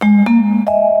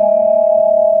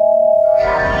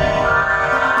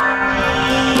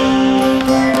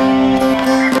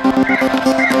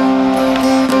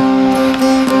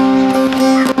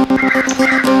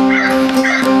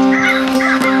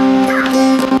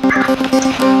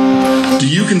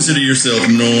consider yourself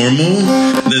normal?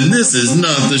 Then this is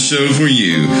not the show for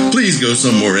you. Please go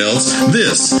somewhere else.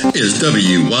 This is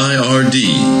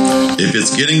WYRD. If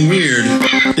it's getting weird,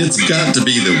 it's got to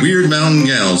be the Weird Mountain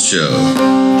Gals show.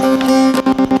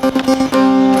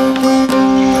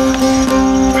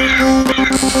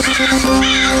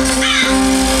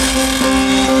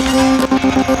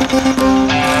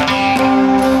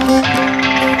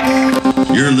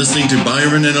 You're listening to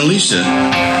Byron and Alicia,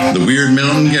 the Weird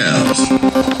Mountain Gals.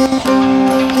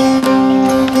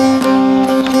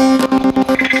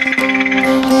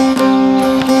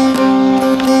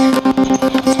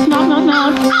 Knock, knock,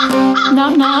 knock.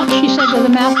 Knock, knock, she said with a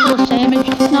mouthful of sandwich.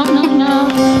 Knock, knock,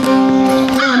 knock.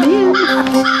 Come in.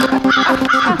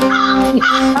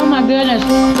 Oh, my goodness.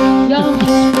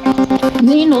 Y'all,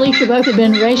 me and Alicia both have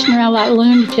been racing around like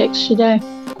lunatics today.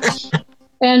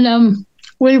 And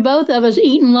we both of us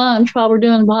eating lunch while we're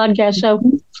doing the podcast. So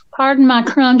pardon my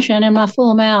crunching and my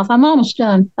full mouth. I'm almost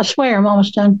done. I swear I'm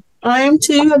almost done. I am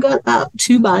too. I got about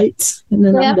 2 bites. And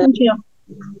then I'm done.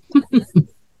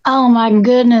 Oh, my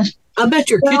goodness. I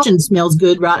bet your kitchen smells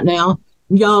good right now.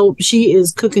 Y'all, she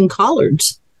is cooking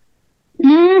collards.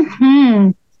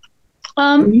 Mm-hmm.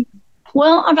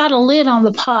 Well, I got a lid on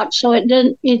the pot, so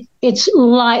it's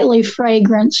lightly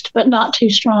fragranced, but not too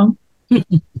strong.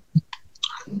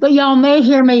 But y'all may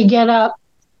hear me get up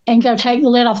and go take the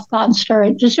lid off the pot and stir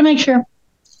it, just to make sure.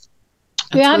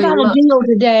 Yeah, I got a deal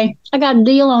today. I got a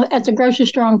deal at the grocery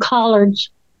store on collards.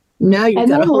 Now you've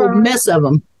got a whole mess of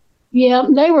them. Yeah,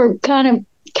 they were kind of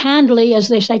kindly, as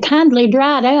they say, kindly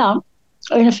dried out.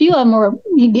 And a few of them were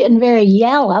getting very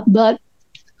yellow, but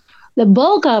the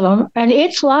bulk of them, and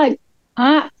it's like,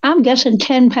 I'm guessing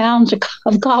 10 pounds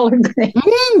of collard greens.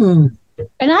 Mm.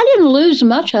 And I didn't lose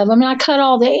much of them. I cut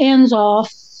all the ends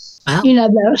off, wow.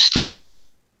 Those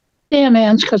stem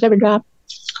ends, because they were dry.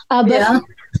 But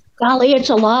golly,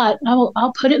 it's a lot.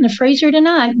 I'll put it in the freezer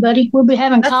tonight, buddy. We'll be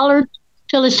having collards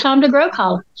till it's time to grow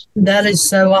collards. That is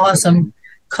so awesome.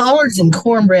 Collards and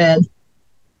cornbread.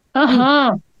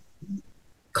 Uh-huh.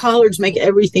 Collards make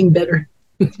everything better.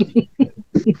 They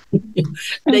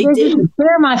do.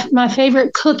 They're my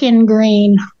favorite cooking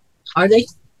green. Are they?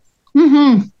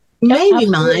 Mm-hmm. Maybe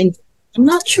mine. I'm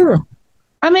not sure.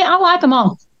 I mean, I like them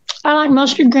all. I like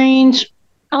mustard greens.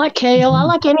 I like kale. I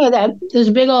like any of that.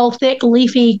 Those big old thick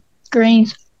leafy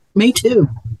greens. Me too.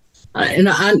 And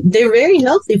they're very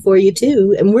healthy for you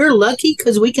too. And we're lucky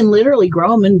because we can literally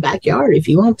grow them in the backyard if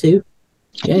you want to.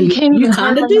 And you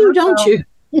kind of do, don't you?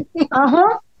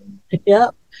 Uh-huh.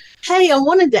 Yep. Hey, I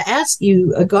wanted to ask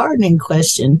you a gardening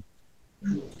question.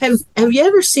 Have you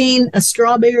ever seen a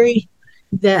strawberry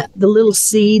that the little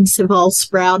seeds have all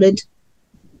sprouted?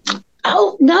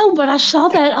 Oh, no, but I saw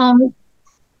that on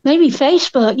maybe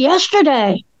Facebook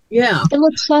yesterday. Yeah. It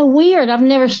looks so weird. I've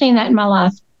never seen that in my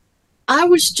life. I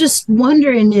was just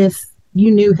wondering if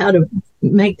you knew how to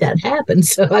make that happen.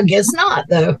 So I guess not,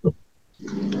 though.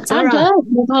 I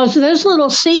don't, because those little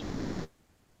seeds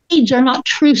are not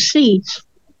true seeds.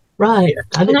 Right.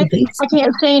 I didn't think so. I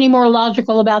can't say any more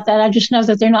logical about that. I just know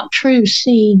that they're not true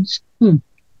seeds. So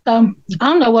I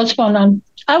don't know what's going on.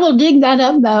 I will dig that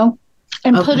up, though,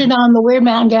 and put it on the Weird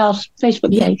Mountain Gals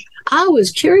Facebook page. I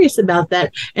was curious about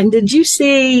that. And did you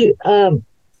see, in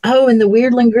the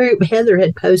Weirdling group, Heather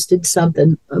had posted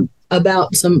something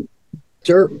about some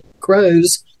dirt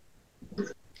crows.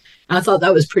 I thought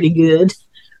that was pretty good.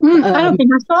 I don't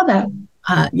think I saw that.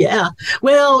 Yeah.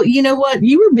 Well, you know what?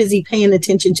 You were busy paying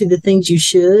attention to the things you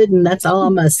should, and that's all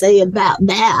I'm going to say about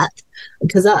that.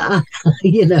 Because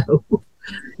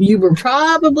you were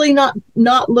probably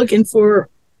not looking for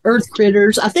earth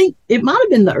critters. I think it might have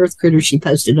been the earth critters she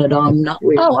posted it on. Not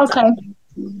weird. Oh, okay.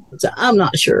 So I'm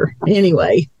not sure.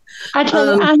 Anyway, I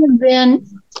tell you,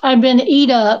 I've been eat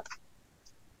up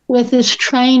with this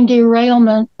train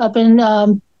derailment up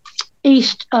in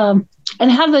east. And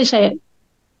how do they say it?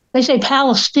 They say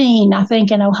Palestine, I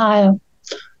think, in Ohio.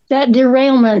 That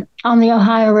derailment on the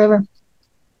Ohio River.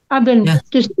 I've been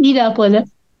just eat up with it.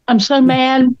 I'm so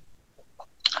mad.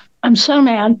 I'm so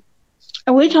mad.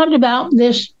 And we talked about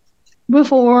this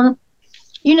before.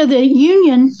 The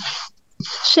union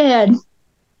said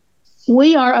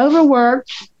we are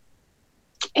overworked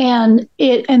and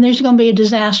there's going to be a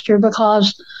disaster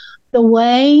because the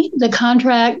way the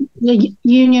contract the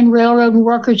union, Railroad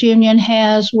Workers Union,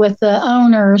 has with the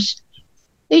owners,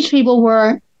 these people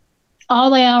work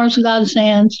all the hours of God's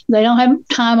hands. They don't have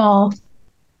time off.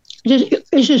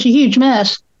 It's just a huge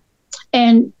mess.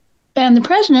 And the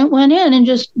president went in and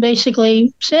just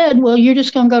basically said, well, you're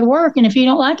just going to go to work. And if you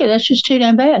don't like it, that's just too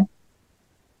damn bad.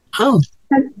 Oh.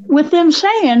 And with them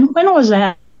saying, when was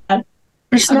that?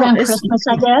 around Christmas,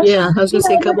 I guess. Yeah, I was going to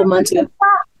say a couple months ago.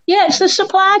 Yeah, it's the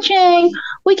supply chain.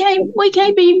 We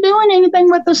can't be doing anything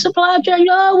with the supply chain.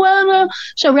 Oh well.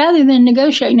 So rather than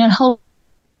negotiating and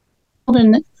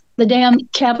holding the damn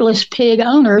capitalist pig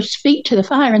owners' feet to the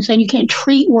fire and saying you can't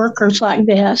treat workers like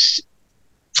this,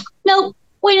 nope,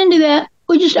 we didn't do that.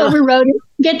 We just overrode it.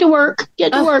 Get to work.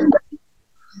 Get to work.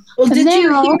 Well, did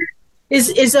you hear?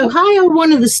 Is Ohio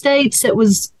one of the states that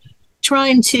was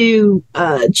trying to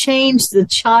change the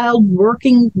child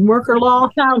worker law?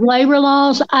 Child labor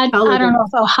laws. I don't know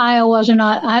if Ohio was or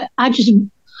not.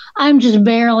 I'm just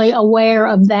barely aware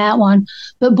of that one.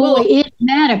 But boy, isn't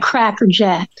that a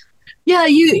crackerjack? Yeah,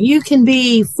 you can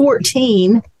be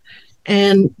 14,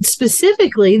 and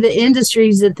specifically the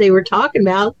industries that they were talking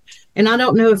about, and I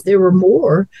don't know if there were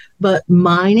more, but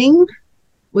mining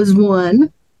was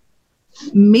one,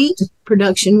 meat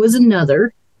production was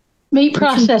another. Meat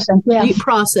processing, yeah. Meat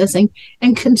processing,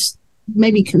 and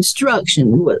maybe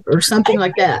construction or something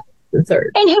like that, the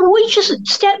third. And have we just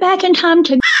stepped back in time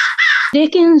to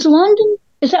Dickens, London?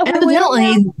 Is that what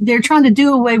evidently they're trying to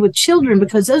do away with children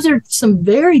because those are some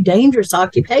very dangerous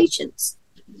occupations.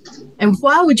 And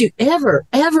why would you ever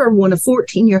want a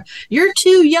 14-year? You're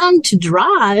too young to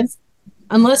drive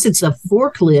unless it's a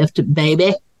forklift,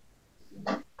 baby.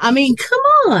 I mean, come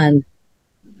on.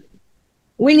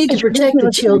 We need to protect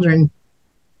the children.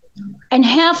 And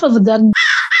half of the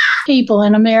people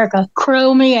in America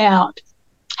crow me out.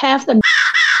 Half the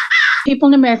people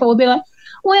in America will be like,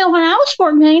 well, when I was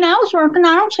 14, I was working.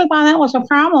 I don't see why that was a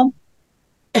problem.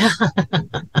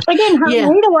 Again,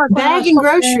 me to work. Bagging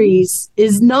groceries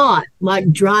is not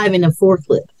like driving a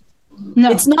forklift. No.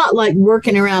 It's not like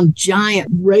working around giant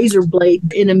razor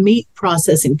blade in a meat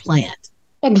processing plant.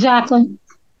 Exactly.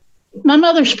 My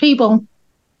mother's people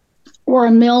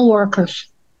were mill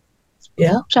workers.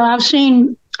 Yeah. So I've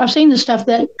seen the stuff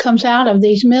that comes out of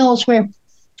these mills where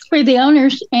the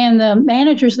owners and the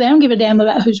managers, they don't give a damn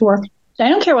about who's working. They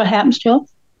don't care what happens to them.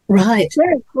 Right.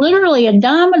 They're literally a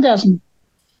dime a dozen.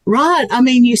 Right. I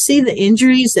mean, you see the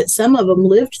injuries that some of them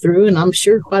lived through, and I'm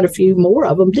sure quite a few more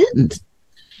of them didn't.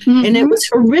 Mm-hmm. And it was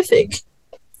horrific.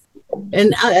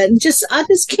 And I just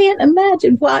can't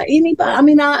imagine why anybody, I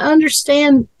mean, I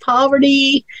understand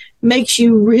poverty makes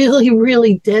you really,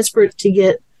 really desperate to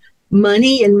get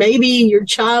money, and maybe your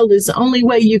child is the only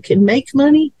way you can make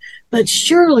money, but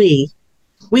surely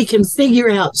we can figure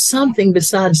out something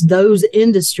besides those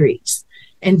industries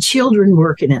and children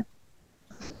working in.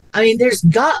 I mean, there's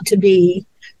got to be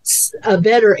a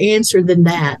better answer than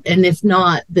that. And if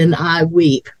not, then I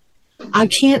weep. I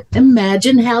can't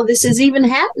imagine how this is even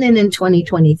happening in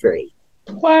 2023.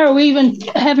 Why are we even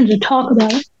having to talk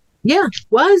about it? Yeah.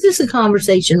 Why is this a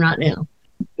conversation right now?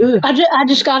 I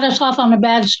just got us off on a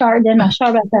bad start, didn't I?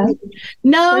 Sorry about that.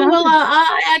 No, well,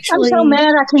 I actually... I'm so mad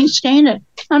I can't stand it.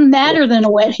 I'm madder than a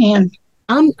wet hen.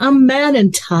 I'm mad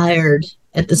and tired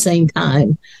at the same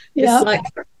time. Yeah. It's like,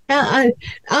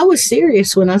 I was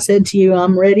serious when I said to you,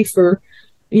 I'm ready for,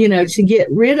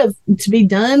 to be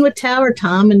done with Tower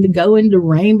Time and to go into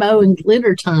Rainbow and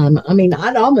Glitter Time. I mean,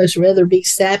 I'd almost rather be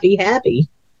sappy happy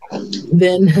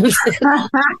than...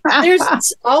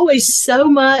 There's always so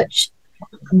much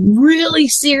really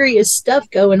serious stuff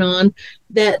going on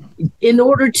that in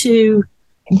order to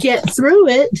get through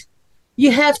it,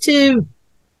 you have to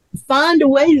find a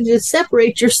way to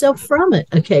separate yourself from it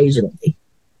occasionally,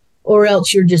 or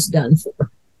else you're just done for.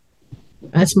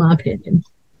 That's my opinion.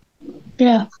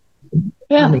 Yeah.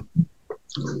 Yeah. I mean,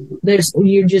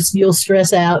 you'll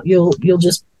stress out. You'll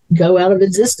just go out of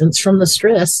existence from the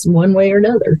stress one way or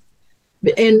another.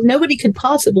 And nobody could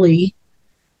possibly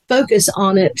focus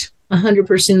on it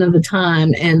 100% of the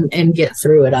time and get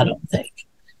through it, I don't think.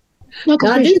 No,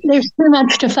 there's too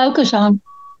much to focus on.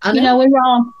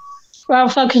 We're all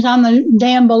focused on the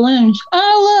damn balloons.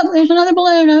 Oh, look, there's another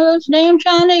balloon. Oh, it's damn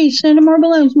Chinese. Send them more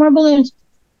balloons.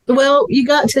 Well, you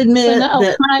got to admit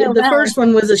that the first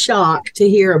one was a shock to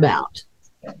hear about.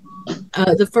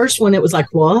 The first one, it was like,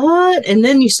 what? And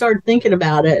then you started thinking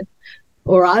about it.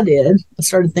 Or I did. I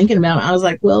started thinking about it. I was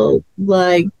like, well,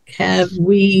 have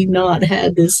we not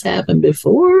had this happen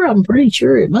before? I'm pretty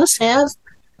sure it must have.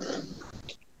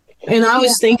 And I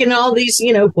was thinking all these,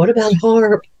 what about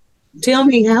HAARP? Tell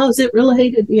me, how is it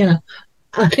related? You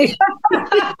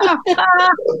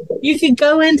could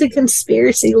go into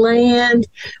conspiracy land,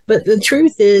 but the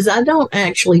truth is I don't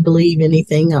actually believe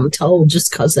anything I'm told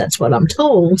just because that's what I'm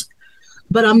told.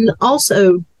 But I'm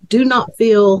also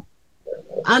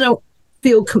I don't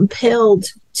feel compelled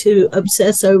to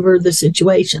obsess over the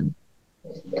situation.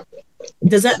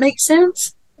 Does that make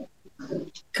sense?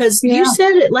 Because you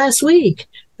said it last week.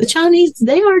 The Chinese,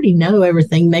 they already know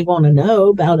everything they want to know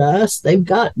about us. They've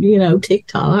got,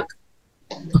 TikTok.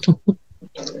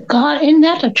 God, isn't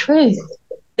that the truth?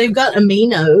 They've got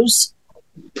aminos.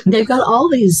 They've got all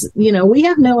these, we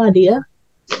have no idea.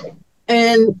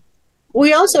 And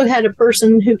we also had a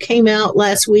person who came out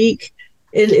last week.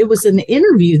 It was an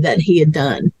interview that he had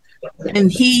done.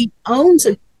 And he owns,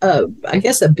 I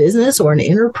guess, a business or an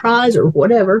enterprise or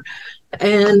whatever.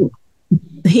 And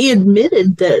he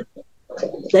admitted that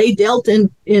they dealt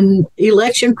in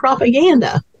election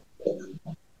propaganda.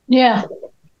 Yeah.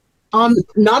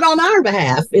 Not on our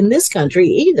behalf in this country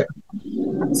either.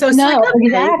 So it's no, like, okay,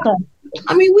 exactly.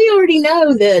 I mean, we already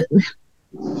know that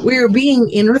we're being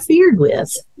interfered with.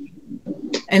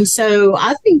 And so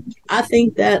I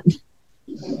think that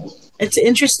it's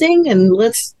interesting, and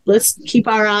let's keep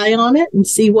our eye on it and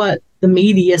see what the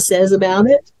media says about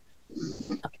it.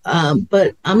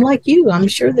 But I'm like you. I'm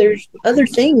sure there's other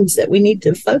things that we need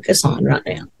to focus on right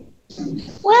now.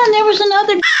 Well, there was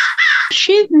another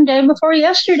shooting day before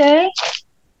yesterday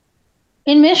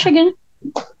in Michigan.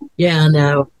 Yeah, I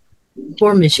know.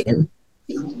 Poor Michigan.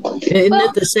 Isn't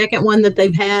it the second one that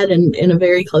they've had in a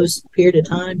very close period of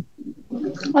time?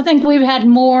 I think we've had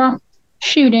more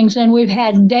shootings than we've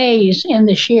had days in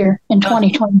this year, in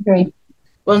 2023.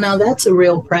 Well, now that's a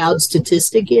real proud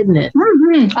statistic, isn't it?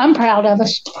 Mm-hmm. I'm proud of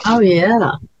us. Oh,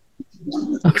 yeah.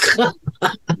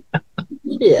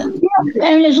 Yeah.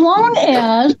 And as long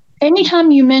as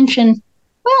anytime you mention,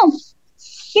 well,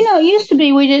 it used to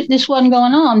be this wasn't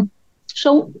going on.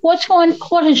 So what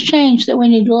has changed that we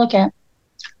need to look at?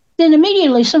 Then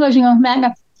immediately somebody's going to come back and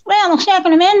go, well, the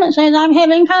Second Amendment says I can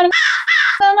have any kind of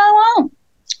well, no, I won't.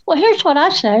 Well, here's what I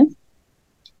say.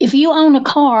 If you own a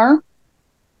car,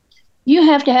 you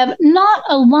have to have not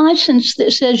a license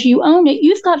that says you own it.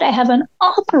 You've got to have an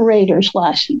operator's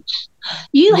license.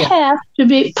 You have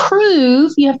to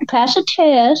prove, you have to pass a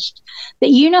test that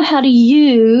you know how to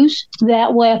use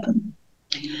that weapon.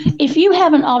 If you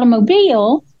have an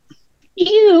automobile,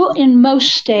 you, in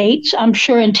most states, I'm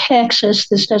sure in Texas,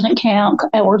 this doesn't count,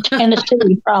 or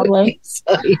Tennessee probably,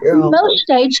 in most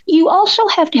states, you also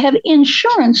have to have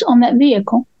insurance on that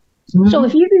vehicle. Mm-hmm. So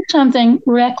if you do something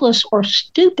reckless or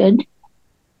stupid,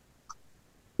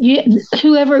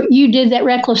 whoever you did that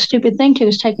reckless, stupid thing to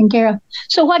is taken care of.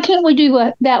 So why can't we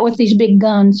do that with these big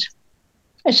guns?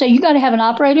 I say you got to have an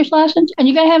operator's license and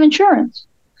you got to have insurance.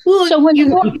 Well, so when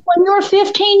your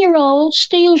 15-year-old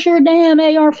steals your damn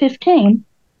AR-15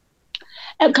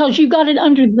 because you got it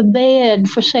under the bed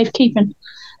for safekeeping,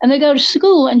 and they go to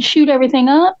school and shoot everything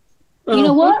up, you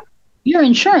know what? Your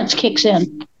insurance kicks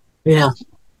in. Yeah.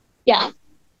 Yeah.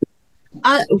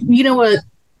 You know what?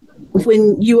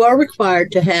 When you are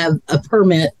required to have a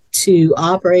permit to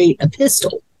operate a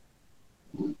pistol,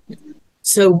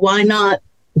 so why not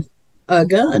a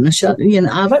gun, a shot?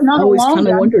 I've always kind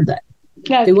of wondered that.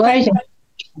 Yeah, crazy.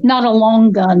 Not a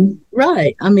long gun.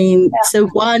 Right. I mean, So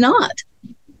why not?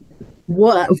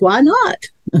 Why not?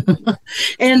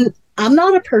 And I'm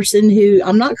not a person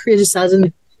I'm not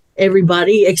criticizing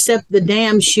everybody except the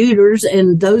damn shooters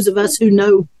and those of us who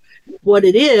know what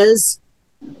it is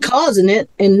causing it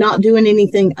and not doing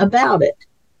anything about it.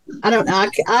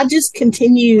 I just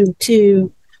continue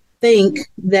to think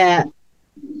that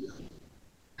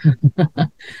I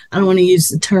don't want to use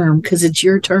the term because it's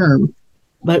your term,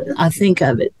 but I think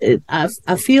of it.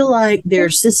 I feel like there are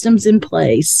systems in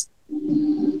place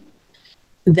and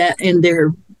there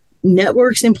are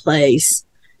networks in place,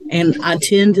 and I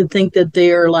tend to think that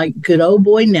they're like good old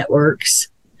boy networks,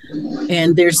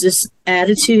 and there's this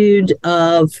attitude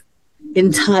of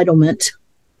entitlement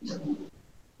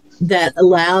that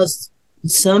allows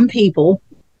some people,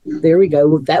 there we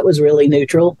go, that was really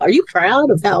neutral. Are you proud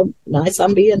of how nice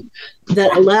I'm being?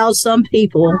 That allows some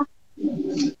people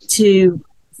to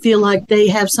feel like they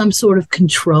have some sort of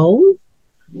control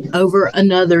over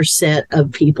another set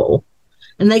of people.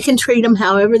 And they can treat them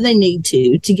however they need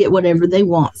to get whatever they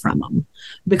want from them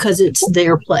because it's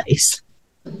their place.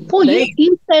 Well,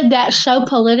 you said that so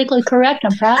politically correct.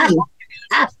 I'm proud of you.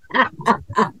 I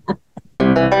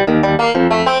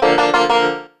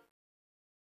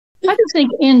just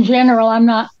think in general, I'm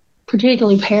not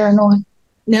particularly paranoid.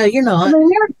 No, you're not. I mean,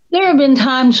 there have been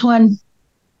times when,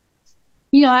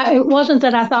 it wasn't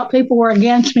that I thought people were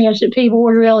against me, it's that people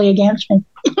were really against me.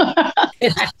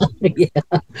 Yeah.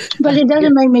 But it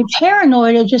doesn't make me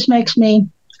paranoid. It just makes me,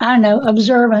 I don't know,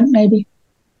 observant, maybe.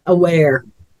 Aware.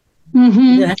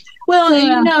 Mm-hmm. Yeah.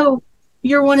 Well,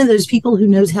 you're one of those people who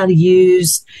knows how to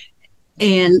use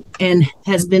and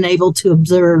has been able to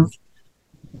observe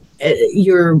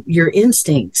your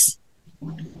instincts,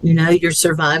 your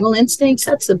survival instincts.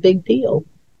 That's a big deal.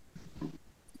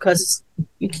 because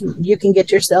you can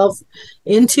get yourself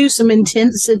into some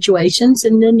intense situations,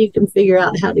 and then you can figure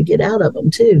out how to get out of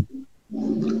them too.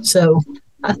 So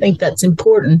I think that's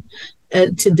important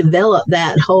to develop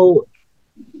that whole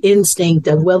instinct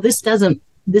of, well, this doesn't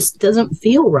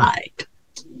feel right.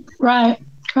 Right.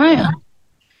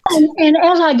 And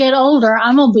as I get older,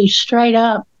 I'm gonna be straight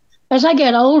up. As I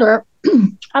get older,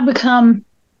 I become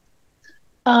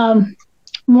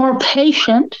more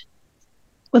patient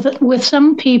with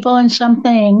some people and some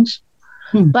things,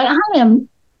 but I am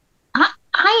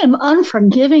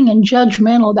unforgiving and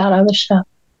judgmental about other stuff.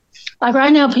 Like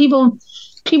right now, people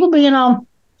being all,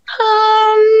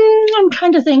 I'm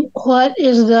trying to think what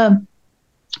is the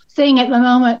thing at the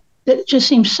moment that just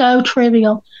seems so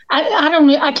trivial.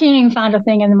 I can't even find a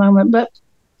thing in the moment, but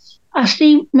I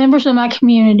see members of my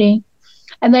community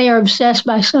and they are obsessed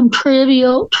by some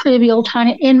trivial,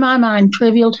 tiny, in my mind,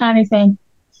 trivial, tiny thing.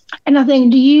 And I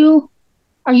think,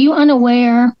 are you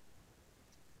unaware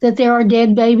that there are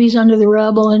dead babies under the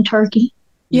rubble in Turkey?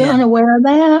 You're unaware of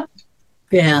that?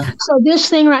 Yeah. So this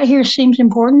thing right here seems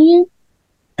important to you?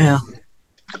 Yeah.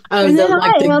 Oh,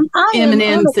 the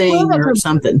M&M thing or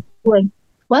something.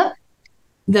 What?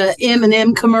 The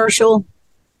M&M commercial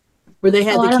where they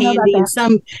had the candy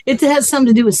and it has something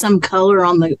to do with some color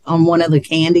on one of the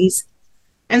candies.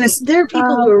 And there are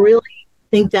people who really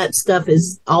think that stuff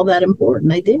is all that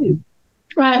important. They do.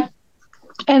 Right.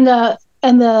 And the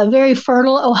very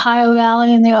fertile Ohio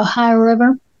Valley and the Ohio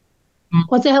River.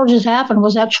 What the hell just happened?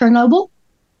 Was that Chernobyl?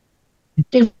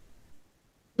 Did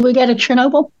we get a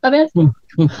Chernobyl event?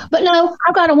 But no,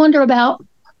 I've got to wonder about,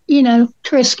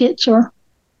 Triscuits or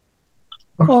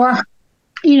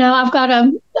I've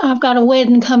got a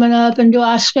wedding coming up, and do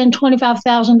I spend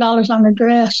 $25,000 on a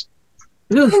dress?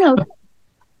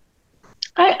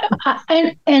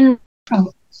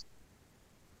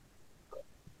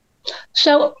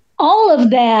 So all of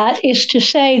that is to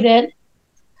say that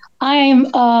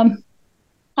I'm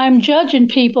judging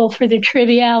people for the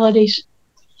trivialities,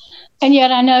 and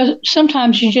yet I know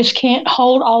sometimes you just can't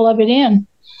hold all of it in.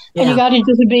 Yeah. And you got to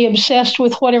just be obsessed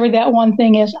with whatever that one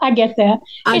thing is. I get that.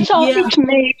 It's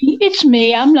me. It's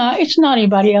me. It's not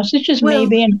anybody else. It's just me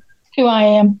being who I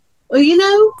am.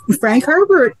 Well, Frank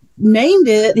Herbert named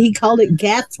it. He called it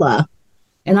GAFLA.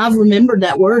 And I've remembered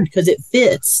that word because it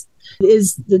fits. It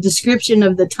is the description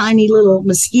of the tiny little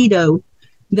mosquito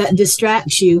that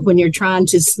distracts you when you're trying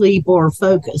to sleep or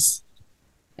focus.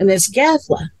 And it's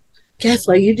GAFLA.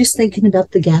 GAFLA, you're just thinking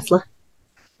about the GAFLA.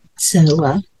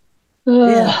 So,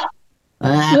 yeah.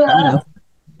 I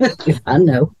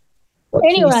know.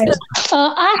 Anyway,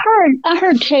 I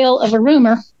heard tale of a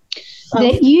rumor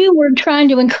that you were trying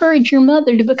to encourage your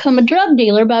mother to become a drug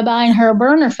dealer by buying her a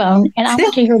burner phone, and I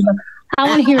want to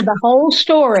hear the whole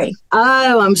story.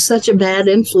 Oh, I'm such a bad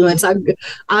influence. I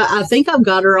think I've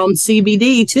got her on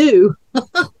CBD too.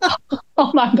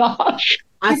 Oh my gosh!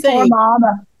 I think poor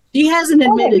mama. She hasn't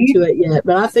admitted to it yet,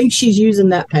 but I think she's using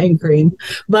that pain cream.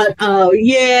 But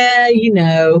we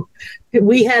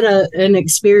had an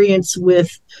experience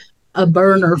with a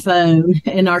burner phone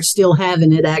and are still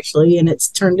having it actually, and it's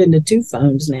turned into 2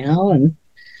 phones now. And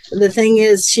the thing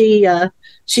is, she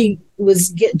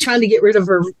was trying to get rid of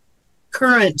her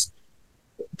current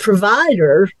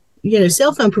provider,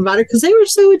 cell phone provider, because they were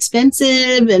so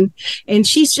expensive, and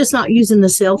she's just not using the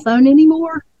cell phone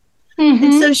anymore. Mm-hmm.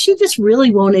 And so she just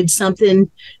really wanted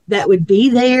something that would be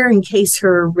there in case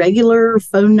her regular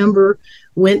phone number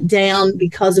went down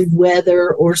because of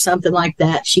weather or something like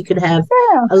that. She could have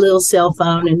a little cell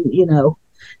phone, and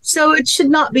so it should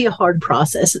not be a hard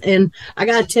process. And I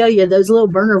got to tell you, those little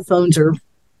burner phones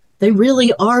they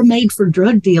really are made for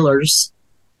drug dealers.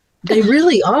 They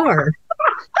really are.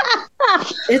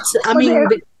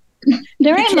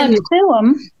 There ain't much to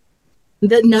them.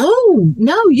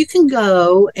 No, you can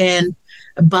go and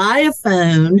buy a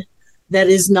phone that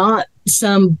is not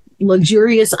some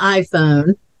luxurious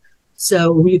iPhone.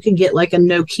 So you can get like a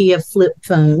Nokia flip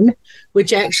phone,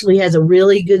 which actually has a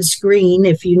really good screen.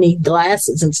 If you need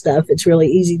glasses and stuff, it's really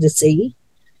easy to see.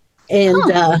 And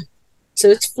so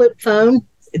it's flip phone.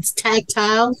 It's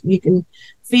tactile. You can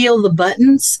feel the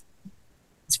buttons,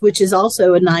 which is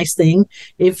also a nice thing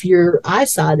if your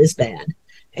eyesight is bad.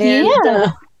 And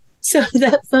so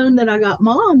that phone that I got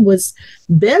Mom was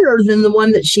better than the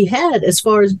one that she had as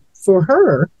far as for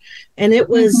her. And it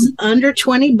was under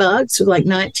 $20, like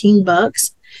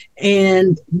 $19.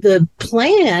 And the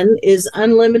plan is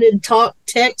unlimited talk,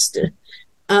 text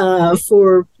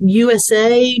for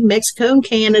USA, Mexico, and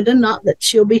Canada. Not that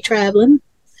she'll be traveling,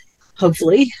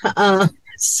 hopefully.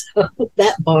 So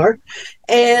that bar.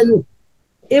 And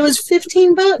it was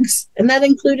 $15, and that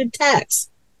included tax.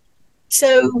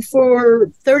 So for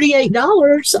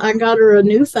 $38, I got her a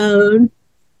new phone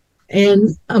and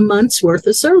a month's worth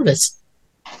of service,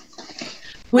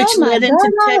 which led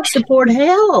into tech support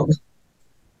hell.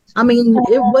 I mean,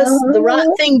 it was the right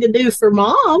thing to do for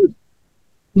Mom.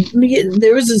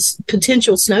 There was a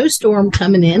potential snowstorm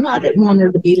coming in. I didn't want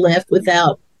her to be left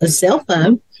without a cell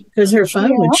phone because her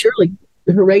phone would surely,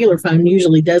 her regular phone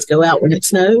usually does go out when it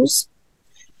snows.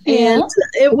 And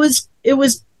it was,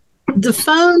 the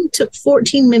phone took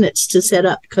 14 minutes to set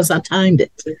up because I timed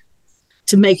it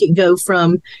to make it go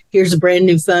from here's a brand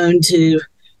new phone to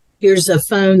here's a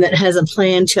phone that has a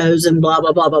plan chosen, blah,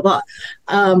 blah, blah, blah, blah.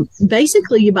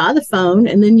 Basically, you buy the phone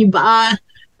and then you buy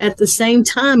at the same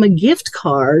time a gift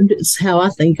card, is how I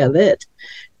think of it,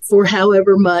 for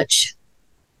however much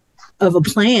of a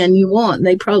plan you want.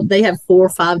 They have 4 or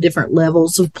 5 different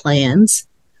levels of plans.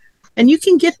 And you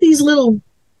can get these little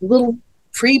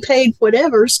prepaid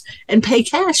whatevers and pay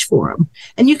cash for them.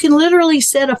 And you can literally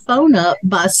set a phone up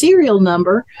by serial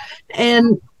number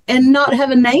and not have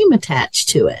a name attached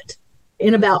to it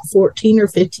in about 14 or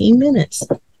 15 minutes. Is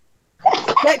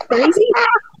that crazy?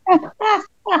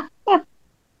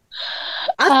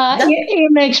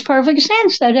 It makes perfect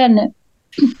sense, though, doesn't it?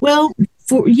 Well,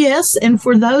 yes, and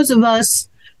for those of us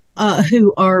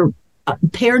who are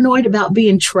paranoid about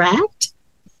being tracked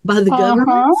by the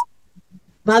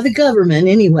government,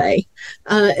 anyway,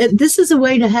 this is a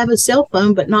way to have a cell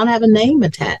phone but not have a name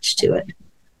attached to it.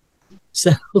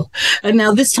 So, and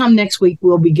now this time next week,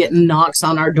 we'll be getting knocks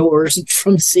on our doors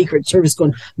from Secret Service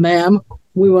going, "Ma'am,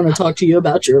 we want to talk to you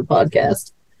about your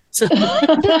podcast." So,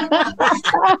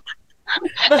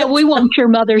 and we want your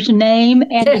mother's name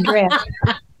and address.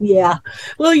 Yeah.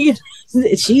 Well,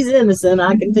 she's innocent,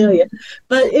 I can tell you.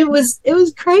 But it was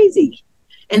crazy.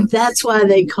 And that's why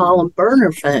they call them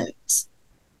burner phones.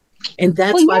 And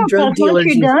that's why drug dealers.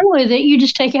 Once you're done with it, you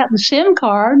just take out the SIM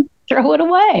card, throw it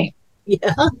away.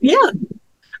 Yeah.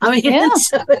 I mean,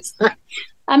 it's like,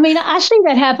 I see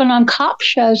that happen on cop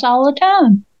shows all the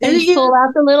time. They just pull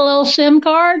out the little old SIM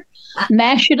card,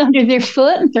 mash it under their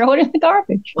foot, and throw it in the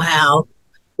garbage. Wow.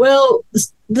 Well,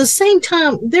 the same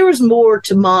time, there was more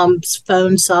to Mom's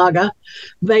phone saga.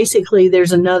 Basically,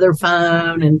 there's another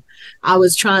phone, and I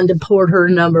was trying to port her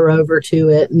number over to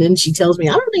it. And then she tells me,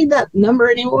 I don't need that number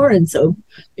anymore. And so,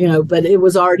 but it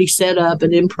was already set up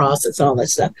and in process, all that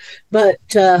stuff. But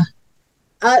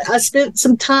I spent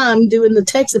some time doing the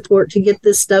tech support to get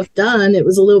this stuff done. It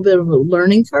was a little bit of a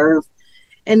learning curve.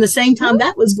 And the same time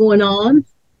that was going on,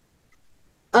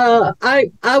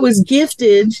 I was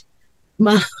gifted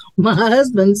my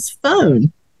husband's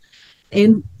phone,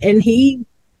 and he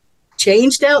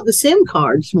changed out the SIM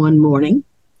cards one morning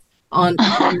on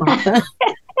my phone.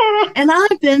 And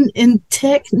I've been in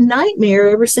tech nightmare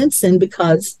ever since then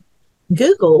because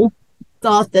Google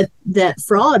thought that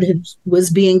fraud was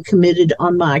being committed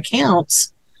on my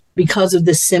accounts because of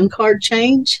this SIM card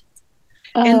change.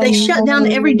 And they shut down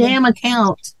every damn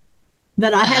account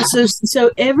that I have.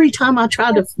 So every time I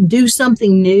try to do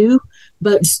something new,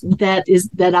 but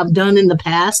that I've done in the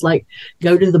past, like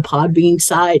go to the Podbean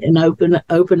site and open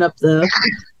up the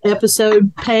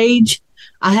episode page,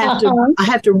 I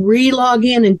have to re-log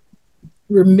in and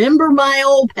remember my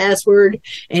old password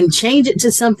and change it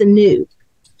to something new.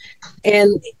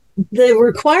 And the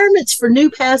requirements for new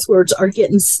passwords are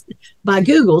getting, by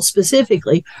Google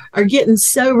specifically, are getting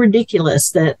so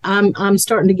ridiculous that I'm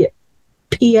starting to get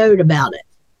PO'd about it.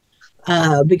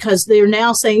 Because they're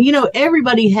now saying,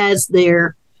 everybody has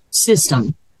their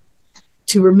system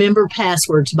to remember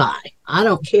passwords by. I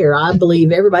don't care. I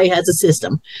believe everybody has a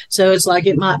system. So it's like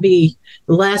it might be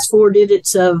the last 4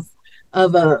 digits of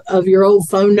your old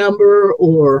phone number,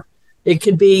 or it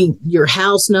could be your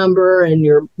house number and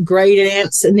your great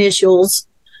aunt's initials.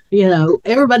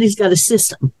 Everybody's got a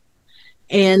system.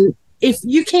 And if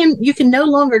you can no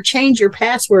longer change your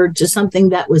password to something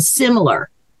that was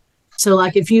similar. So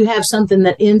like if you have something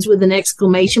that ends with an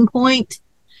exclamation point,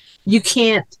 you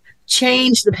can't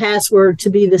change the password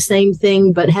to be the same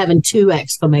thing, but having 2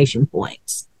 exclamation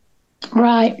points.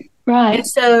 Right. And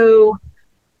so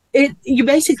you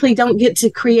basically don't get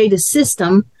to create a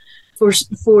system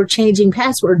for changing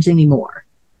passwords anymore.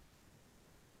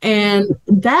 And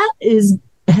that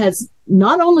has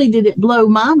not only did it blow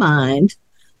my mind,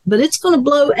 but it's going to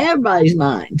blow everybody's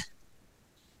mind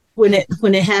when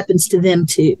it happens to them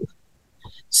too.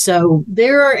 So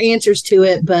there are answers to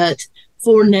it, but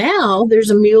for now, there's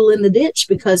a mule in the ditch,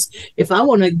 because if I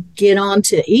want to get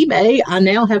onto eBay, I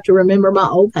now have to remember my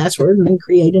old password and then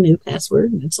create a new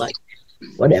password. And it's like,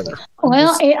 whatever.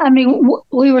 Well,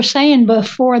 we were saying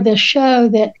before the show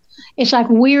that it's like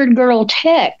weird girl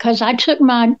tech, because I took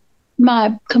my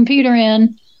my computer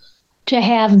in to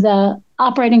have the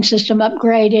operating system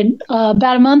upgraded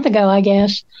about a month ago, I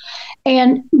guess.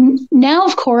 And now,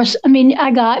 of course, I mean,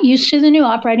 I got used to the new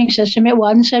operating system. It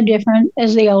wasn't so different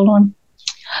as the old one.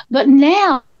 But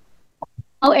now,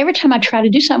 every time I try to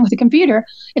do something with the computer,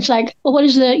 it's like, well, what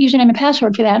is the username and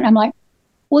password for that? And I'm like,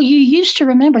 well, you used to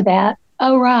remember that.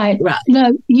 Oh, right.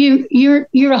 No, you're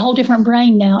a whole different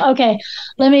brain now. Okay,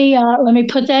 let me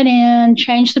put that in,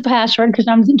 change the password, because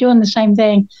I'm doing the same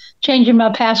thing, changing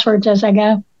my passwords as I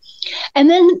go. And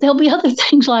then there'll be other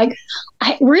things like,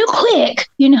 real quick,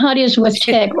 you know how it is with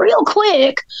tech, real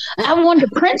quick, I wanted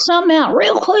to print something out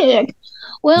real quick.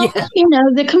 Well, you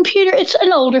know, the computer, it's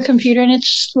an older computer and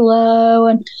it's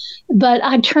slow, but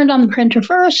I turned on the printer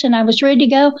first and I was ready to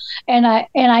go, and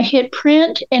I hit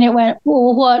print and it went,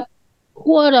 well,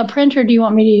 what printer do you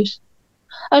want me to use?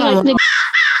 I was like,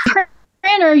 the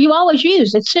printer you always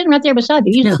use. It's sitting right there beside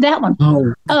you. Use that one.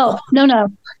 Oh, no.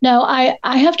 I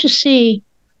have to see.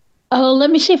 Oh,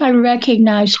 let me see if I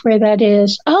recognize where that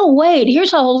is. Oh, wait,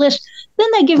 here's a whole list. Then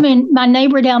they give me my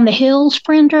neighbor down the hill's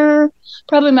printer,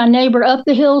 probably my neighbor up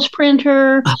the hill's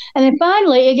printer. And then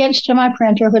finally it gets to my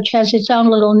printer, which has its own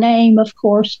little name, of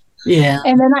course. Yeah.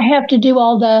 And then I have to do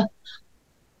all the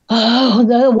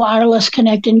wireless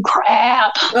connecting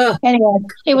crap. Anyway,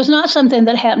 it was not something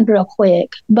that happened real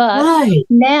quick, but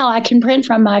now I can print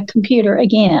from my computer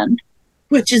again.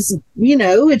 Which is, you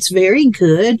know, it's very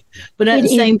good. But at the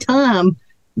same time,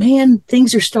 man,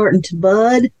 things are starting to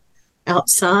bud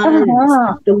outside.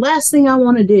 The last thing I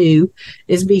want to do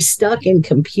is be stuck in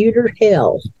computer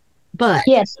hell. But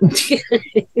yes,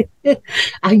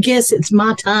 I guess it's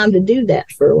my time to do that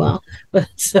for a while. But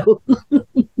so,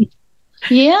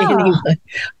 anyway,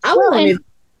 I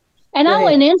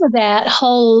went into that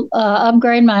whole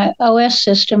upgrade my OS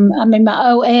system. I mean, my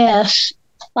OS,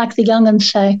 like the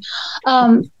young'uns say,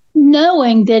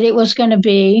 knowing that it was going to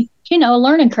be, you know, a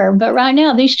learning curve. But right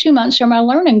now, these 2 months are my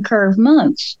learning curve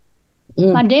months.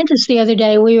 My dentist the other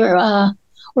day,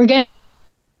 we're getting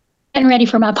ready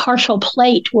for my partial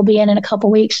plate. Will be in a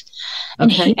couple weeks.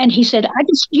 And he said,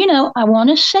 I want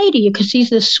to say to you, because he's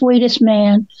the sweetest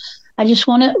man, I just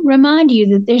want to remind you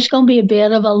that there's going to be a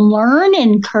bit of a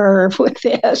learning curve with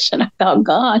this. And I thought,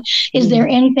 God, is there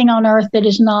anything on earth that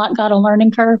has not got a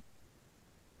learning curve?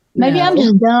 Maybe I'm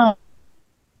just dumb.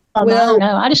 Well, I don't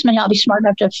know. I just may not be smart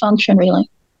enough to function, really.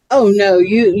 Oh, no,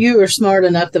 you are smart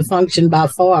enough to function by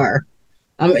far.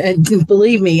 And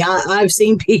believe me, I've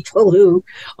seen people who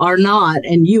are not,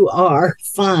 and you are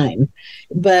fine.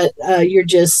 But you're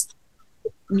just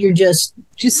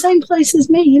same place as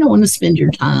me. You don't want to spend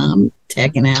your time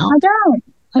teching out.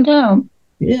 I don't.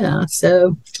 Yeah,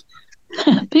 so.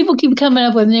 People keep coming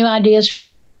up with new ideas.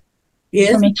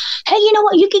 Yes. For me. Hey, you know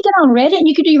what? You could get on Reddit and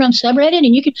you could do your own subreddit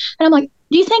and you could. And I'm like,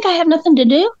 do you think I have nothing to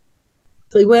do?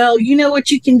 Well, you know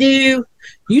what you can do.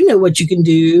 You know what you can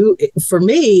do for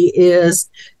me is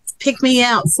pick me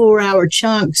out 4-hour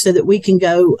chunks so that we can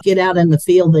go get out in the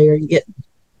field there and get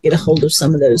a hold of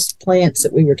some of those plants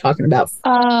that we were talking about.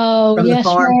 Oh, from yes, the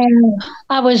farm.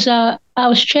 I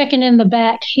was checking in the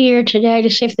back here today to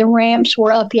see if the ramps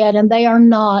were up yet, and they are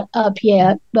not up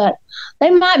yet, but they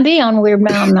might be on Weird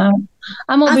Mountain.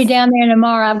 I'm going to be down there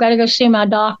tomorrow. I've got to go see my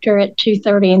doctor at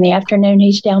 2:30 in the afternoon.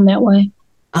 He's down that way.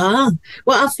 Well,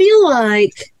 I feel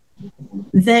like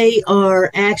they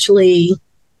are actually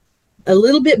a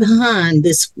little bit behind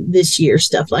this year,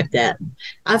 stuff like that.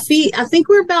 I think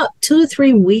we're about 2 or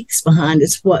 3 weeks behind.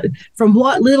 It's from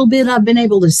what little bit I've been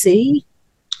able to see.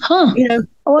 Huh. You know,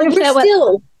 we're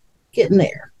still getting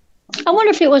there. I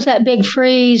wonder if it was that big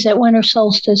freeze at winter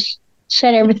solstice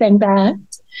set everything back.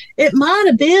 It might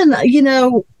have been. You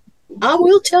know, I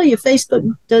will tell you,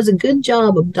 Facebook does a good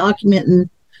job of documenting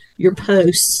your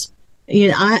posts. You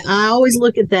know, I always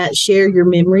look at that share your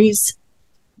memories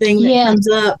thing that comes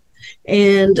up,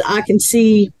 and I can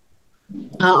see.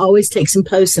 I always take some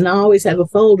posts, and I always have a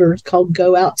folder called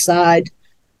 "Go Outside,"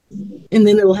 and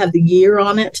then it'll have the year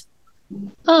on it.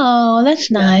 Oh,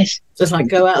 that's nice. So it's like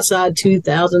 "Go Outside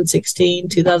 2016,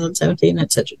 2017,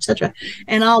 etc., etc."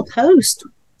 And I'll post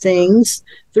things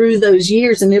through those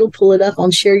years, and it'll pull it up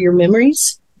on Share Your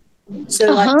Memories.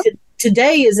 So like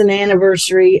today is an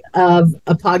anniversary of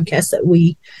a podcast that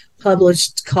we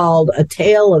published called A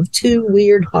Tale of Two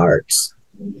Weird Hearts.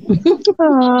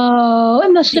 Oh,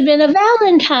 it must have been a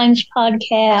Valentine's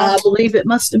podcast. I believe it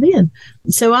must have been.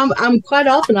 So I'm quite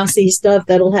often I see stuff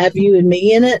that'll have you and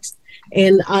me in it,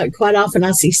 and quite often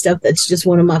I see stuff that's just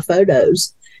one of my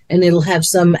photos, and it'll have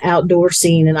some outdoor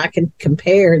scene, and I can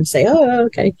compare and say, oh,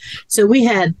 okay. So we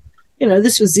had, you know,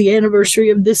 this was the anniversary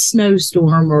of this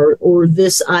snowstorm or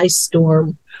this ice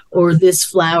storm or this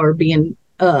flower being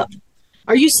up.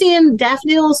 Are you seeing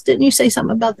daffodils? Didn't you say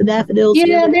something about the daffodils?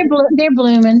 Yeah, they're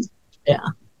blooming. Yeah.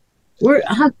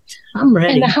 I'm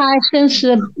ready. And the hyacinths,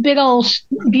 the big old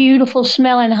beautiful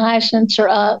smelling hyacinths are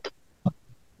up.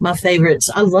 My favorites.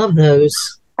 I love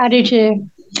those. I do too.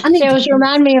 It was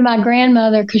remind me of my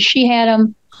grandmother because she had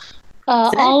them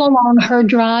all along her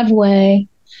driveway.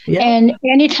 Yeah. And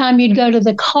anytime you'd go to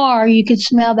the car, you could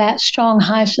smell that strong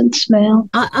hyacinth smell.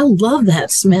 I love that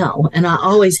smell, and I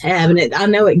always have. And I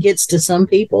know it gets to some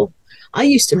people. I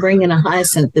used to bring in a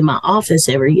hyacinth in my office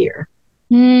every year.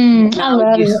 I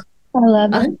love it. I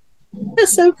love it.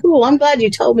 That's so cool. I'm glad you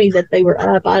told me that they were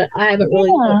up. I haven't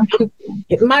really.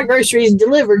 Yeah. My groceries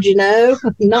delivered, Not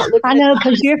looking. I know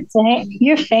because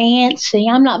you're fancy.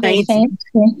 I'm not very fancy.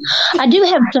 I do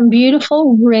have some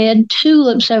beautiful red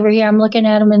tulips over here. I'm looking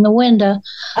at them in the window.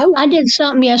 Oh. I did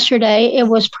something yesterday. It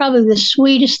was probably the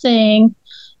sweetest thing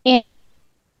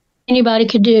anybody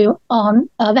could do on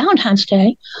Valentine's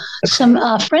Day. Some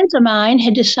friends of mine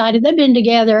had decided they'd been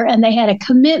together and they had a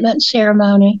commitment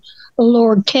ceremony.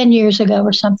 Lord, 10 years ago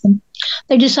or something.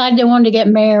 They decided they wanted to get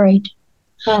married.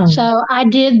 Oh. So I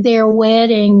did their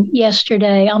wedding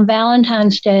yesterday on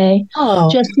Valentine's Day,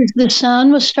 just as the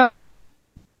sun was starting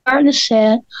to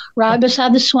set, right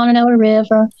beside the Shenandoah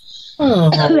River. Oh.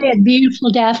 They had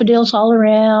beautiful daffodils all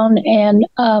around, and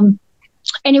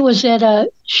it was at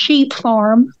a sheep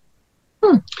farm.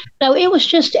 So it was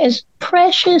just as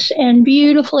precious and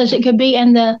beautiful as it could be,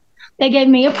 and they gave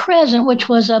me a present, which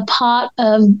was a pot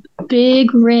of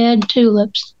big red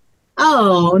tulips.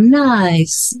 Oh,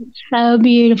 nice. So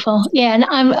beautiful. Yeah, and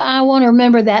I want to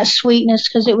remember that sweetness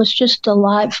because it was just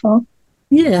delightful.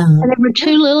 Yeah. And there were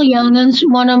two little young'uns,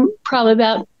 one of them probably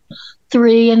about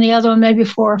 3 and the other one maybe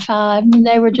 4 or 5. And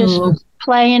they were just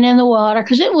playing in the water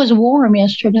because it was warm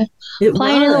yesterday.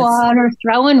 Playing in the water,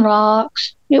 throwing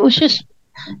rocks. It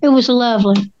was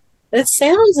lovely. It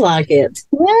sounds like it.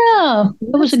 Yeah,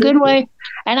 it was a good way.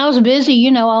 And I was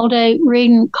busy, all day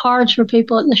reading cards for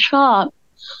people at the shop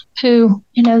who,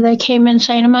 they came in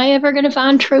saying, am I ever going to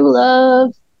find true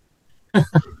love?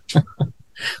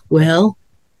 Well,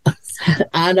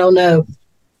 I don't know.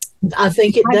 I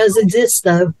think it does exist,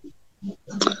 though.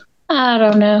 I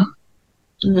don't know.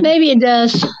 Mm-hmm. Maybe it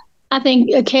does. I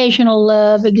think occasional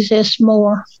love exists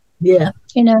more. Yeah.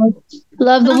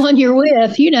 Love the one you're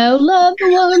with, love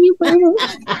the one you're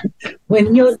with.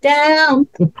 When you're down.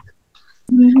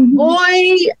 Mm-hmm.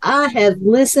 Boy, I have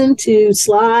listened to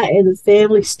Sly and the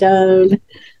Family Stone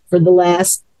for the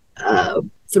last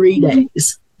 3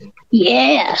 days.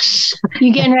 Yes.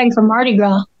 You getting ready for Mardi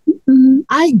Gras? Mm-hmm.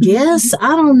 I guess.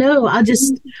 I don't know. I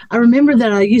remember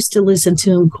that I used to listen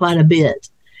to him quite a bit.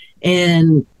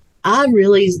 And I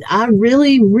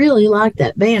really, really like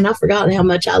that band. I forgot how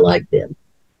much I liked them.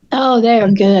 Oh, they're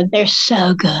good. They're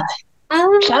so good.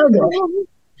 So good.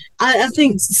 I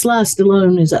think Sly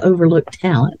Stallone is an overlooked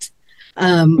talent.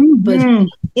 But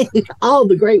all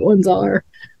the great ones are.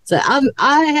 So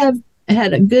I have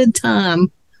had a good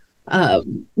time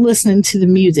listening to the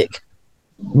music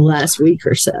last week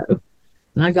or so.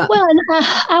 And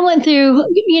I went through,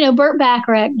 Burt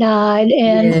Bacharach died,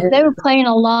 and they were playing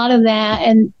a lot of that,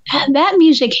 and that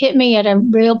music hit me at a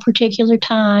real particular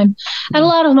time. And a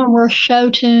lot of them were show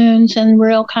tunes and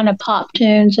real kind of pop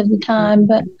tunes of the time.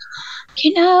 But,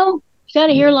 you got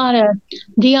to hear a lot of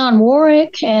Dionne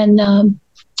Warwick, and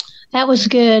that was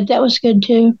good. That was good,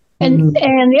 too. And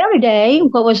the other day,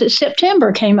 what was it?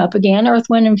 September came up again, Earth,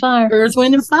 Wind, and Fire. Earth,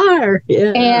 Wind, and Fire,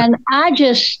 yeah. And I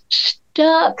just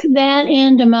stuck that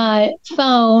into my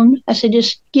phone. I said,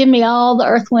 just give me all the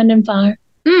Earth, Wind, and Fire.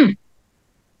 Good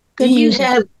Do you music.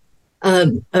 Have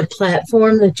a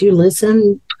platform that you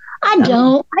listen? I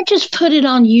don't. I just put it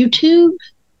on YouTube.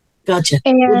 Gotcha.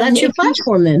 Well, that's your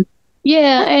platform then.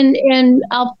 Yeah, and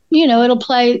I'll, it'll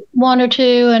play 1 or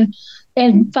 2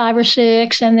 and 5 or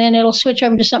 6, and then it'll switch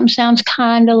over to something sounds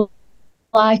kind of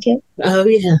like it. Oh,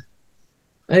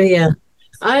 yeah.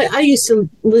 I used to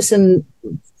listen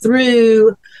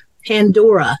through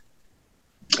Pandora,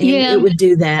 and it would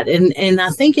do that. And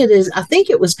I think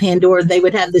it was Pandora. They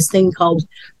would have this thing called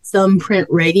Thumbprint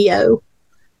Radio,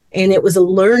 and it was a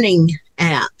learning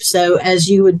app. So as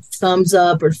you would thumbs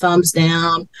up or thumbs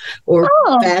down or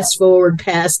fast forward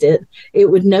past it, it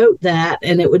would note that,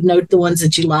 and it would note the ones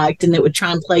that you liked, and it would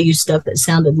try and play you stuff that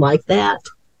sounded like that.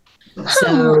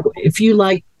 So if you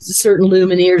like a certain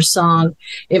Lumineers song,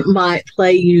 it might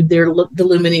play you the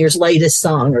Lumineers' latest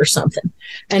song or something.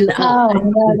 And I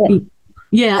love it.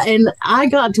 Yeah, and I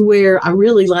got to where I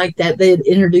really liked that. They had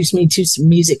introduced me to some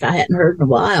music I hadn't heard in a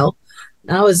while.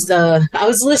 I was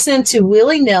listening to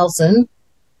Willie Nelson,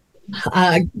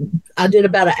 I did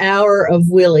about an hour of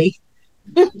Willie,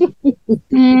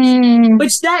 Mm.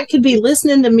 which that could be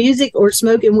listening to music or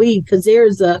smoking weed, because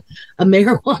there's a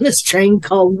marijuana strain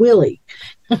called Willie.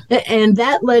 And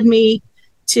that led me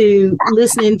to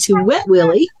listening to Wet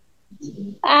Willie.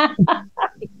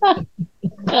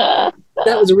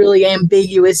 That was a really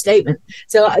ambiguous statement.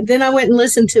 So then I went and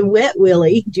listened to Wet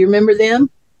Willie. Do you remember them?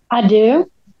 I do.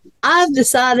 I've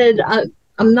decided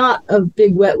I'm not a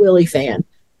big Wet Willie fan.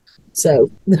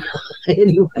 So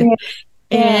anyway, Yeah.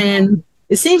 and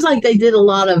it seems like they did a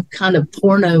lot of kind of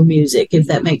porno music, if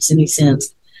that makes any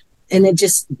sense. And it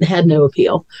just had no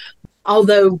appeal.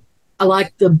 Although I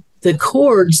like the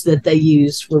chords that they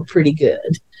used were pretty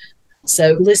good.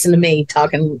 So listen to me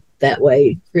talking that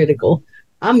way, critical.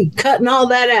 I'm cutting all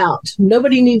that out.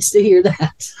 Nobody needs to hear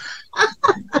that.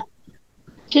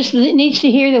 Just needs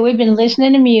to hear that we've been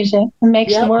listening to music. It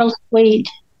makes Yep. the world sweet.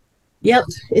 Yep,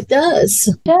 it does.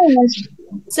 It does.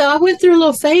 So I went through a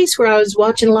little phase where I was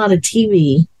watching a lot of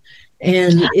TV,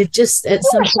 and it just at You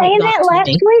some were point saying got that to last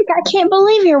me. week. I can't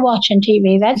believe you're watching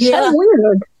TV. That's Yeah. so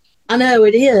weird. I know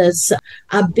it is.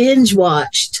 I binge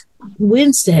watched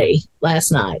Wednesday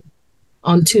last night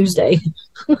on Tuesday.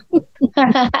 I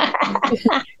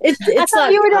It's thought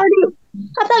like you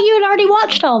had already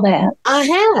watched all that. I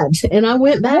had, and I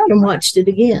went back and watched it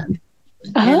again.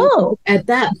 Oh, At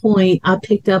that point, I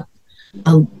picked up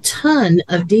a ton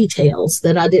of details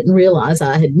that I didn't realize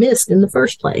I had missed in the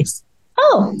first place.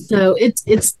 oh, So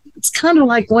it's kind of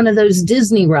like one of those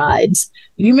Disney rides.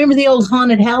 You remember the old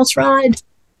haunted house ride?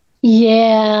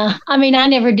 yeah. I mean, I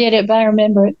never did it, but I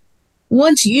remember it.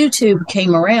 Once YouTube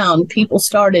came around, people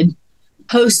started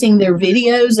posting their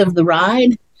videos of the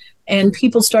ride, and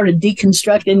people started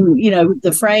deconstructing,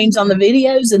 the frames on the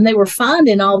videos, and they were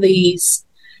finding all these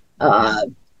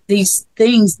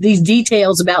things, these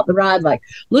details about the ride, like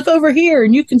look over here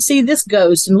and you can see this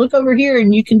ghost, and look over here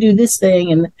and you can do this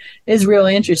thing, and it's real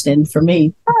interesting for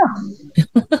me.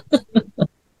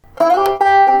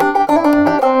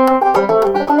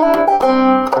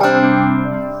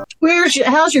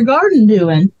 How's your garden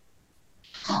doing?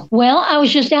 Well, I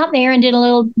was just out there and did a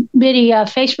little bitty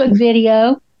Facebook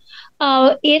video.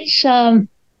 It's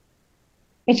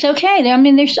okay. I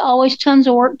mean, there's always tons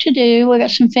of work to do. We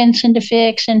got some fencing to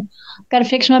fix, and got to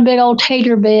fix my big old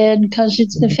tater bed because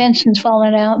the fencing's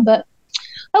falling out. But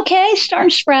okay, starting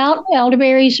to sprout.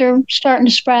 Elderberries are starting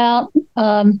to sprout.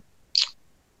 Yeah,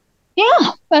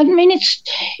 I mean,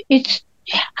 it's.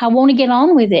 I want to get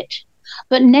on with it,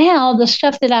 but now the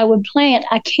stuff that I would plant,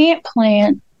 I can't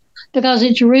plant because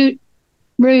it's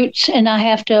roots, and I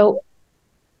have to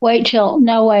wait till.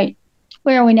 No, wait.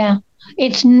 Where are we now?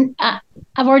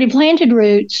 I've already planted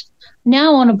roots.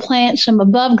 Now I want to plant some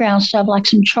above ground stuff like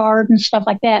some chard and stuff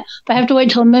like that. But I have to wait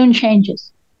till the moon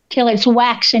changes, till it's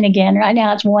waxing again. Right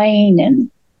now it's waning.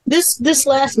 This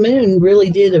last moon really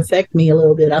did affect me a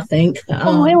little bit, I think. It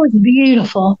was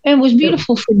beautiful. It was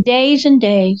beautiful for days and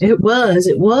days. It was.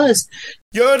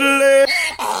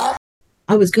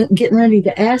 I was getting ready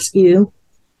to ask you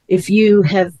if you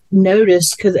have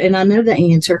noticed, and I know the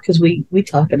answer because we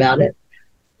talked about it,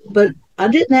 but I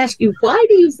didn't ask you, why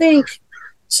do you think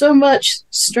so much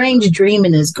strange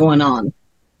dreaming is going on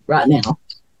right now?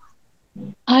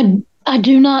 I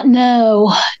do not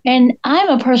know. And I'm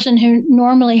a person who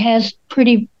normally has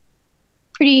pretty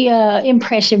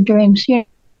impressive dreams,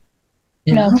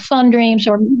 fun dreams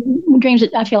or dreams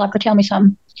that I feel like will tell me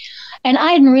something. And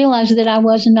I didn't realize that I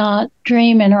was not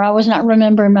dreaming, or I was not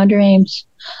remembering my dreams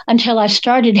until I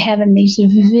started having these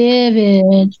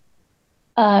vivid,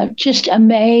 just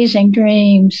amazing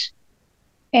dreams.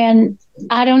 And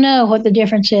I don't know what the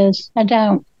difference is. I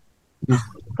don't.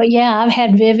 But yeah, I've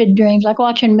had vivid dreams, like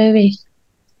watching movies.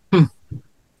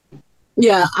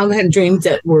 Yeah, I've had dreams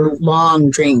that were long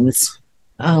dreams.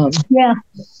 Yeah.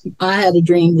 I had a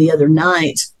dream the other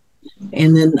night,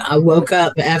 and then I woke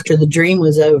up after the dream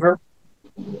was over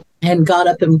and got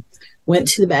up and went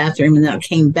to the bathroom, and then I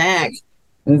came back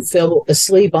and fell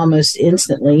asleep almost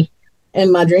instantly,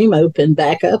 and my dream opened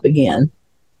back up again.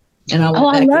 And I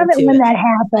love it when that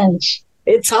happens.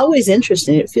 It's always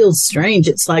interesting. It feels strange.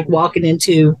 It's like walking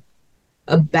into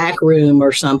a back room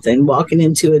or something,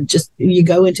 you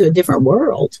go into a different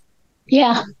world.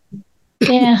 Yeah.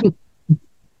 Yeah.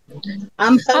 I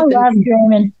love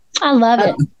dreaming. I love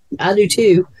it. I do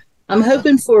too. I'm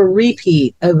hoping for a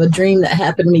repeat of a dream that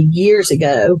happened to me years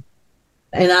ago.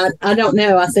 And I don't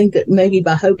know. I think that maybe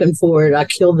by hoping for it, I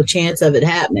kill the chance of it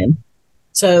happening.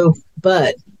 So,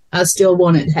 but I still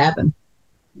want it to happen.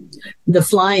 The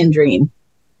flying dream.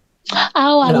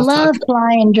 Oh, I love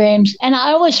flying dreams. And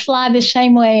I always fly the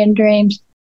same way in dreams.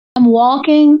 I'm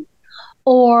walking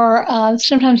or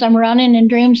sometimes I'm running in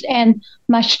dreams and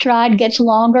my stride gets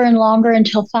longer and longer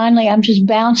until finally I'm just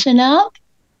bouncing up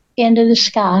into the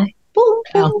sky. Boom,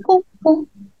 Wow. boom, boom, boom.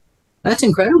 That's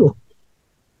incredible.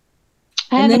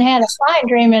 I And haven't then- had a flying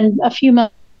dream in a few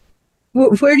months.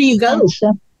 Where do you go?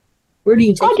 So. Where do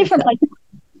you take Oh, different yourself?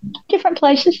 places. Different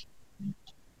places.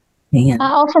 Man.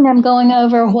 I often am going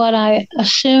over what I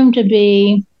assume to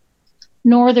be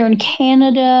northern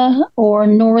Canada or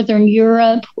northern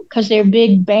Europe because they're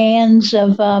big bands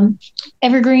of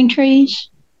evergreen trees,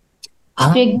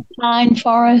 Ah, big pine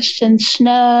forests and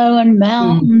snow and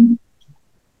mountain.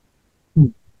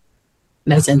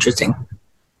 that's interesting.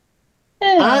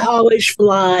 I Yeah. always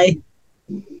fly.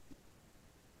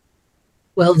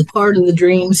 Well, the part of the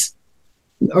dreams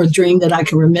or dream that I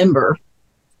can remember,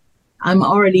 I'm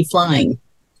already flying.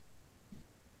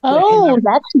 Oh,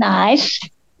 that's nice.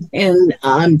 And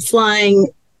I'm flying.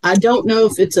 I don't know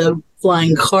if it's a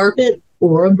flying carpet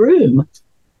or a broom.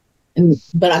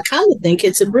 But I kind of think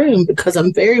it's a broom because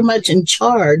I'm very much in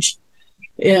charge.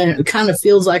 And it kind of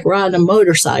feels like riding a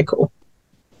motorcycle.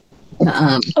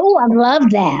 Oh, I love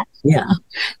that. Yeah.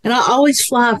 And I always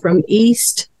fly from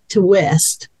east to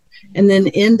west and then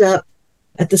end up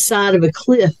at the side of a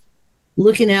cliff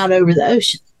looking out over the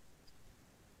ocean.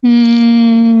 I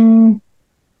love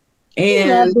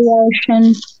And the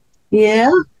ocean.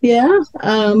 yeah.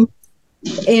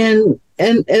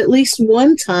 And at least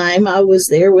one time I was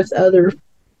there with other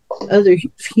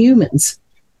humans,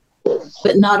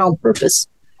 but not on purpose.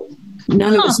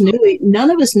 None of us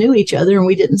knew each other, and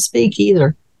we didn't speak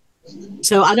either.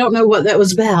 So I don't know what that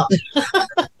was about.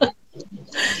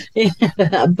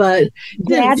 But it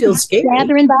didn't feel scary.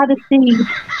 Gathering by the sea.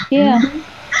 Yeah.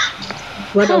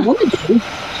 What I want to do is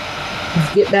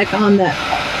get back on that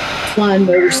flying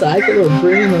motorcycle or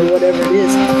broom or whatever it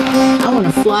is. I want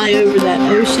to fly over that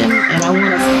ocean and I want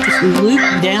to just loop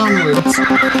downwards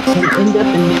and end up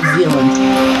in New Zealand.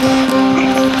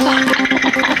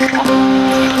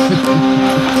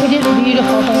 It is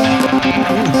beautiful there.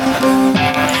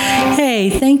 Hey,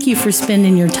 thank you for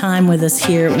spending your time with us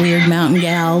here at Weird Mountain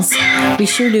Gals. We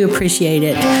sure do appreciate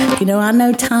it. You know, I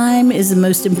know time is the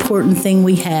most important thing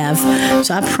we have,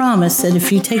 so I promise that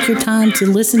if you take your time to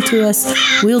listen to us,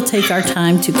 we'll take our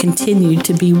time to continue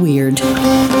to be weird.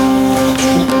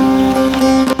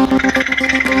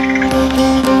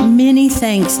 Many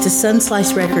thanks to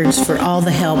Sunslice Records for all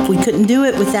the help. We couldn't do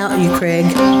it without you, Craig.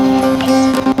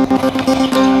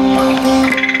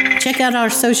 Check out our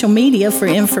social media for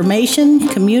information,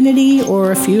 community,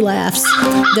 or a few laughs.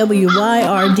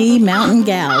 WYRD Mountain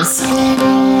Gals.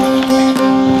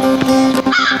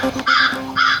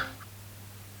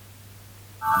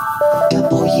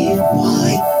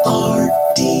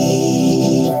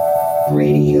 WYRD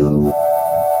Radio.